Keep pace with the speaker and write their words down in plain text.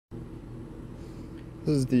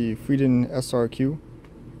This is the Friden SRQ.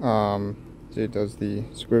 It does the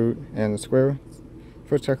square root and the square.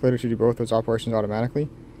 First calculator to do both those operations automatically.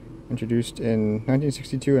 Introduced in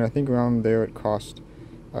 1962, and I think around there it cost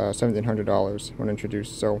 $1,700 when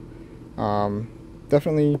introduced. So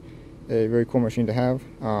definitely a very cool machine to have.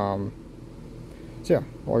 So yeah,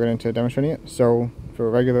 we'll get into demonstrating it. So for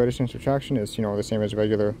regular addition and subtraction, is the same as a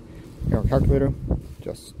regular calculator.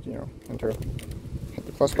 Just enter, hit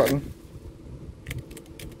the plus button.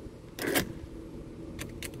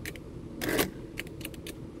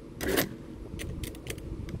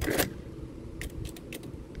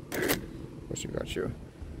 You've got your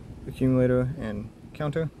accumulator and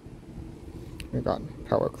counter. We've got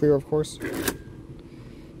power clear, of course.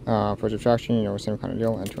 For subtraction, same kind of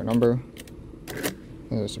deal. Enter a number,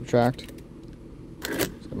 and then subtract.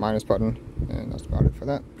 It's the minus button, and that's about it for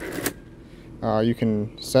that. You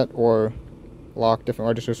can set or lock different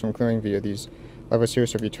registers from clearing via these levers here.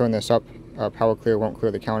 So if you turn this up, power clear won't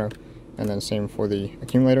clear the counter, and then same for the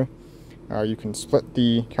accumulator. You can split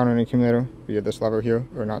the counter and accumulator via this lever here,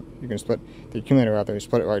 or not, you can split the accumulator out there, you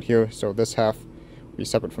split it right here, so this half will be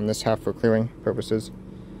separate from this half for clearing purposes,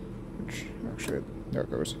 which actually, there it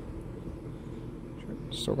goes.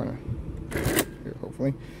 Still gonna, here,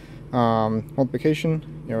 hopefully. Multiplication,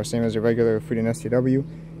 same as a regular Friden SRQ,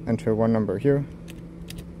 enter one number here,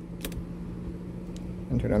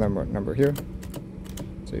 enter another number here,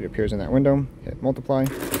 so it appears in that window, hit multiply.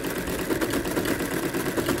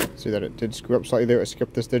 See that it did screw up slightly there, I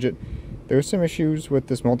skipped this digit. There's some issues with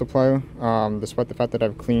this multiplier, despite the fact that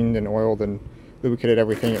I've cleaned and oiled and lubricated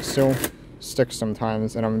everything, it still sticks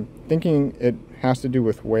sometimes, and I'm thinking it has to do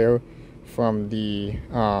with wear from the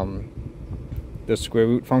square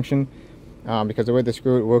root function, because the way the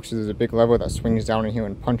square root works is there's a big lever that swings down in here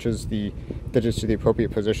and punches the digits to the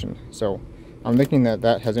appropriate position. So I'm thinking that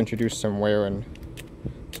that has introduced some wear and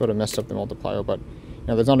sort of messed up the multiplier, but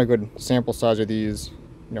there's not a good sample size of these.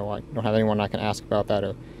 I don't have anyone I can ask about that,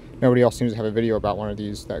 or nobody else seems to have a video about one of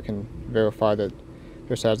these that can verify that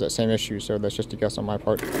this has that same issue, so that's just a guess on my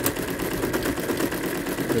part. Did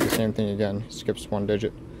the same thing again, skips one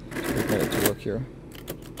digit. So we get it to work here.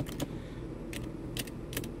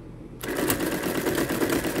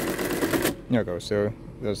 There it goes, so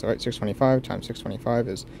that's the right, 625 times 625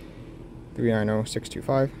 is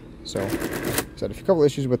 390,625. So had a couple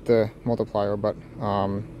issues with the multiplier, but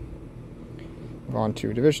on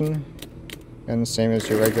to division, and same as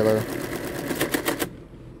your regular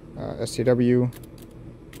SRQ.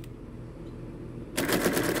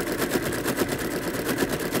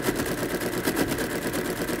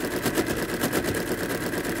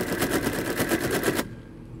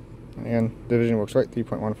 And division works right,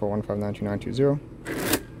 3.14159290.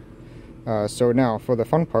 So now for the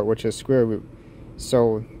fun part, which is square root.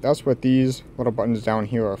 So that's what these little buttons down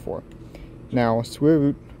here are for. Now square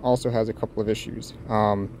root also has a couple of issues.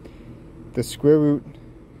 The square root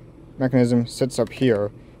mechanism sits up here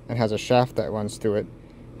and has a shaft that runs through it,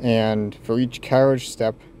 and for each carriage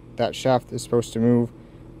step that shaft is supposed to move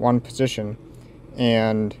one position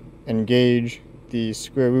and engage the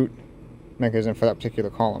square root mechanism for that particular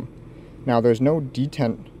column. Now there's no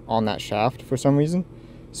detent on that shaft for some reason,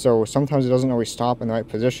 so sometimes it doesn't always stop in the right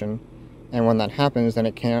position, and when that happens then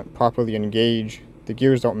it can't properly engage. The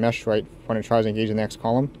gears don't mesh right when it tries to engage the next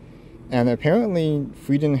column. And apparently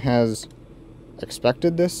Friden has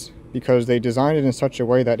expected this, because they designed it in such a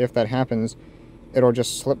way that if that happens, it'll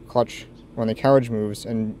just slip clutch when the carriage moves,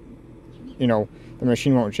 and the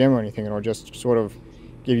machine won't jam or anything. It'll just sort of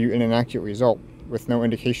give you an inaccurate result with no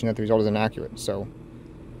indication that the result is inaccurate. So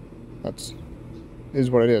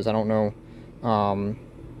is what it is. I don't know.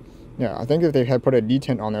 Yeah, I think if they had put a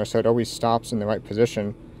detent on there so it always stops in the right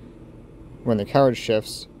position when the carriage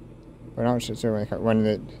shifts, or not when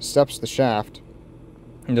it steps the shaft,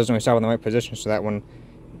 it doesn't always stop in the right position, so that when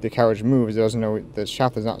the carriage moves, it doesn't know the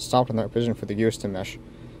shaft is not stopped in the right position for the gears to mesh.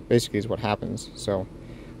 Basically is what happens. So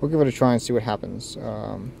we'll give it a try and see what happens.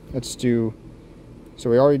 Let's do, so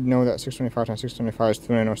we already know that 625 times 625 is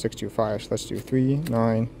 390,625, so let's do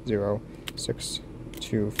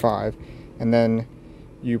 390,625, and then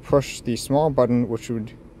you push the small button, which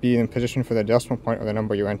would be in position for the decimal point of the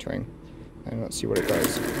number you're entering. And let's see what it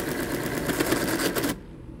does.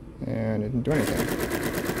 And it didn't do anything.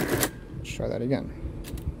 Let's try that again.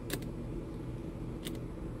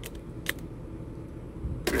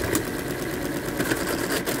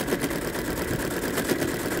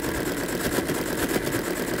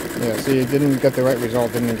 Yeah, see, it didn't get the right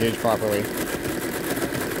result, didn't engage properly.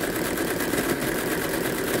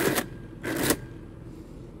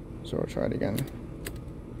 So we'll try it again.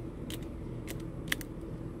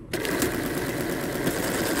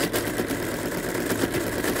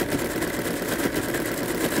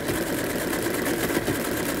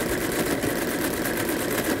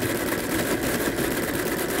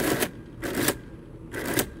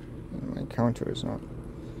 counter is not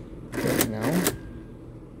good now.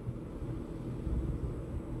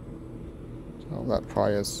 So that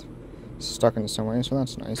probably is stuck in some way, so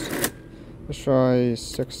that's nice. Let's try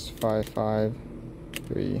 6, 5, 5,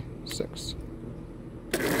 3, 6.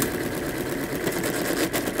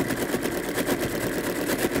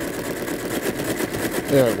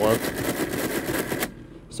 There, it worked.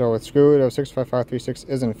 So its square root of 65536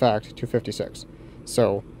 is in fact 256.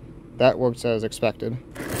 So that works as expected.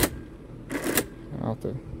 I'll have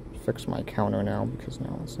to fix my counter now because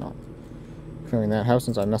now it's not clearing that house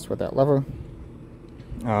since I messed with that lever.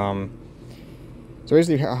 So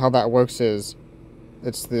basically how that works is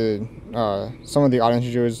it's the sum of the odd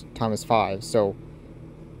integers times 5. So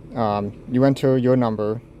you enter your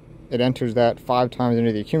number, it enters that 5 times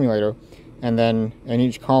into the accumulator, and then in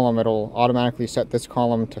each column it'll automatically set this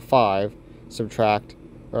column to 5, subtract,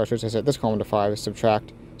 or I should say set this column to 5,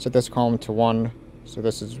 subtract, set this column to 1, so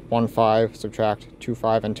this is 1, 5, subtract 2,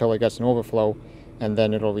 5 until it gets an overflow, and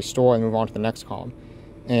then it'll restore and move on to the next column.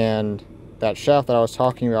 And that shaft that I was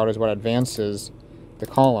talking about is what advances the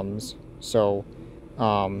columns. So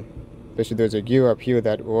basically there's a gear up here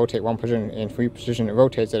that will rotate one position, and for each position it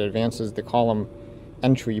rotates, it advances the column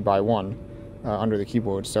entry by 1 under the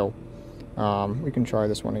keyboard. So we can try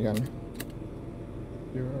this one again.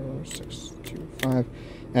 0, 6, 2, 5.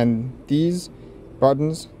 And these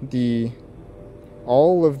buttons,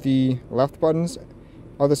 all of the left buttons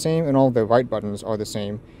are the same and all of the right buttons are the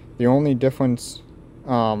same. The only difference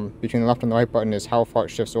between the left and the right button is how far it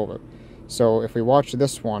shifts over. So if we watch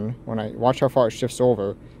this one, watch how far it shifts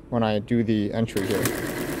over when I do the entry here.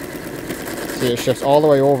 See, it shifts all the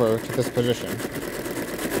way over to this position.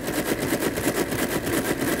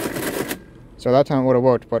 So that time it would have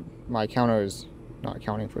worked, but my counter is not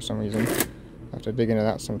counting for some reason. I have to dig into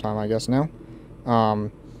that sometime, I guess, now.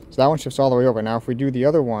 So that one shifts all the way over. Now if we do the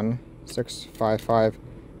other one, 6, 5, 5,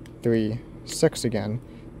 3, 6 again,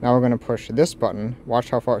 now we're going to push this button. Watch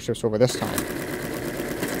how far it shifts over this time.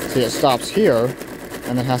 See, it stops here,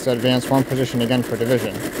 and then has to advance one position again for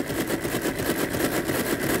division.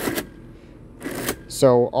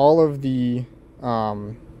 So all the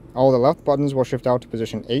left buttons will shift out to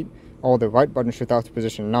position 8. All the right buttons shift out to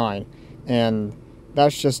position 9, and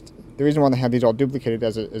that's just the reason why they have these all duplicated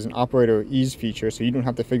as an operator ease feature, so you don't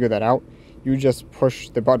have to figure that out. You just push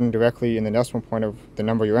the button directly in the decimal point of the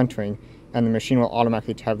number you're entering, and the machine will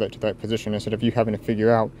automatically tab that to the right position instead of you having to figure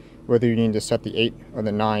out whether you need to set the 8 or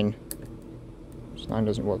the 9. 9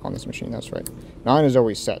 doesn't work on this machine, that's right. 9 is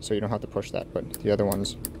always set, so you don't have to push that, but the other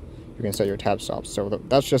ones, you can set your tab stops. So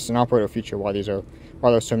that's just an operator feature why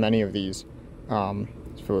there's so many of these.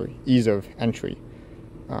 For ease of entry.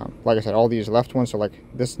 Like I said, all these left ones, so like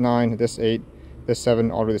this 9, this 8, this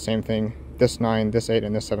 7 all do the same thing. This 9, this 8,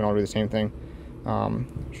 and this 7 all do the same thing.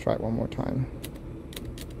 Let's try it one more time.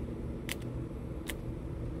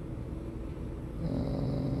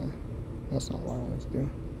 That's not what I wanted to do. I'm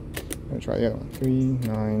going to try the other one. 3,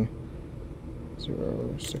 9,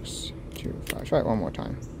 0, 6, 2, 5. Try it one more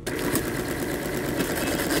time.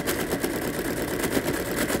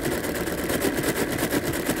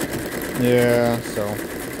 Yeah, so I'm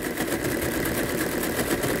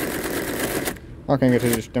not going to get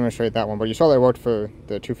to just demonstrate that one, but you saw that it worked for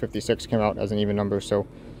the 256, came out as an even number, so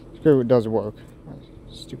square root does work.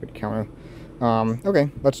 Stupid counter.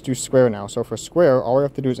 Okay, let's do square now. So for square, all we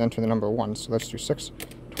have to do is enter the number 1. So let's do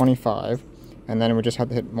 625, and then we just have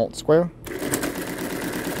to hit mult square.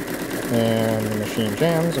 And the machine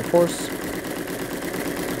jams, of course.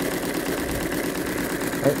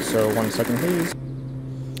 Alright, so 1 second please.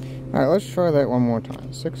 Alright, let's try that one more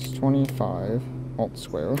time. 625, alt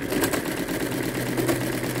square. And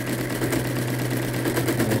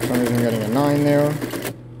for some reason I'm getting a 9 there.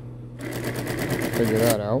 Figure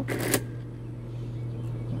that out.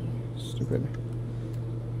 Stupid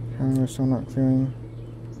counter still not clearing.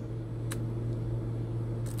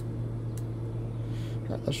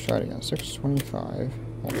 Alright, let's try it again. 625,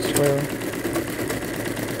 alt square.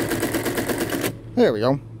 There we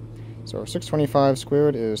go. So 625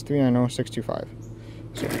 squared is 390,625.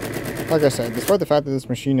 So, like I said, despite the fact that this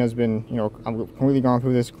machine has been, I've completely gone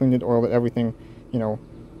through this, cleaned it, oiled it, everything,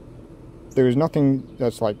 there's nothing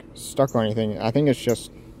that's like stuck or anything. I think it's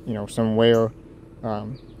just, some wear,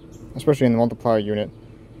 especially in the multiplier unit.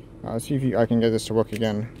 Let's see if I can get this to work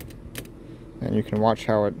again, and you can watch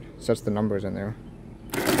how it sets the numbers in there.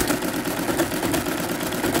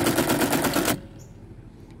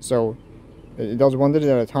 So it does one digit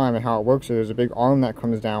at a time, and how it works is there's a big arm that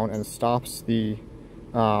comes down and stops the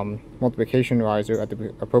multiplication riser at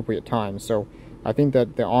the appropriate time. So I think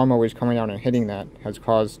that the arm always coming down and hitting that has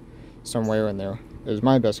caused some wear in there. is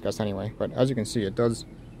my best guess anyway. But as you can see, it does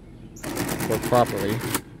work properly,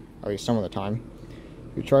 at least some of the time.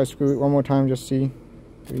 If you try to screw it one more time, just see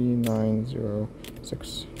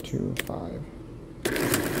 390625.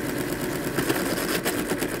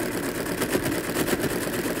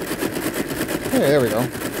 Okay, there we go.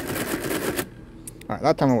 Alright,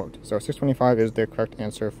 that time it worked. So 625 is the correct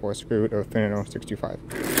answer for screw root of Friden 625.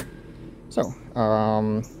 So,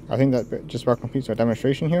 I think that just about completes our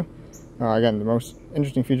demonstration here. Again, the most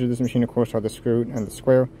interesting feature of this machine, of course, are the screw root and the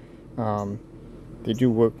square. They do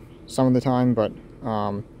work some of the time, but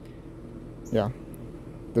yeah.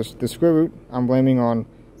 The screw root, I'm blaming on,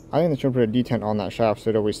 I think they should put a detent on that shaft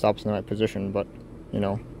so it always stops in the right position, but, you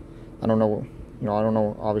know, I don't know,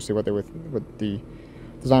 obviously what the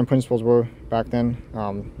design principles were back then.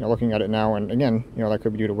 Looking at it now, and again, that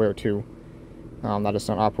could be due to wear too. That is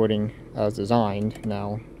not operating as designed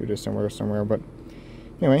now due to somewhere, but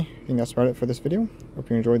anyway, I think that's about it for this video. Hope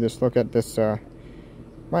you enjoyed this look at this, in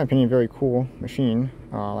my opinion, very cool machine.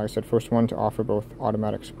 Like I said, first one to offer both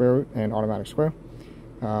automatic square root and automatic square.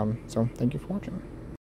 So thank you for watching.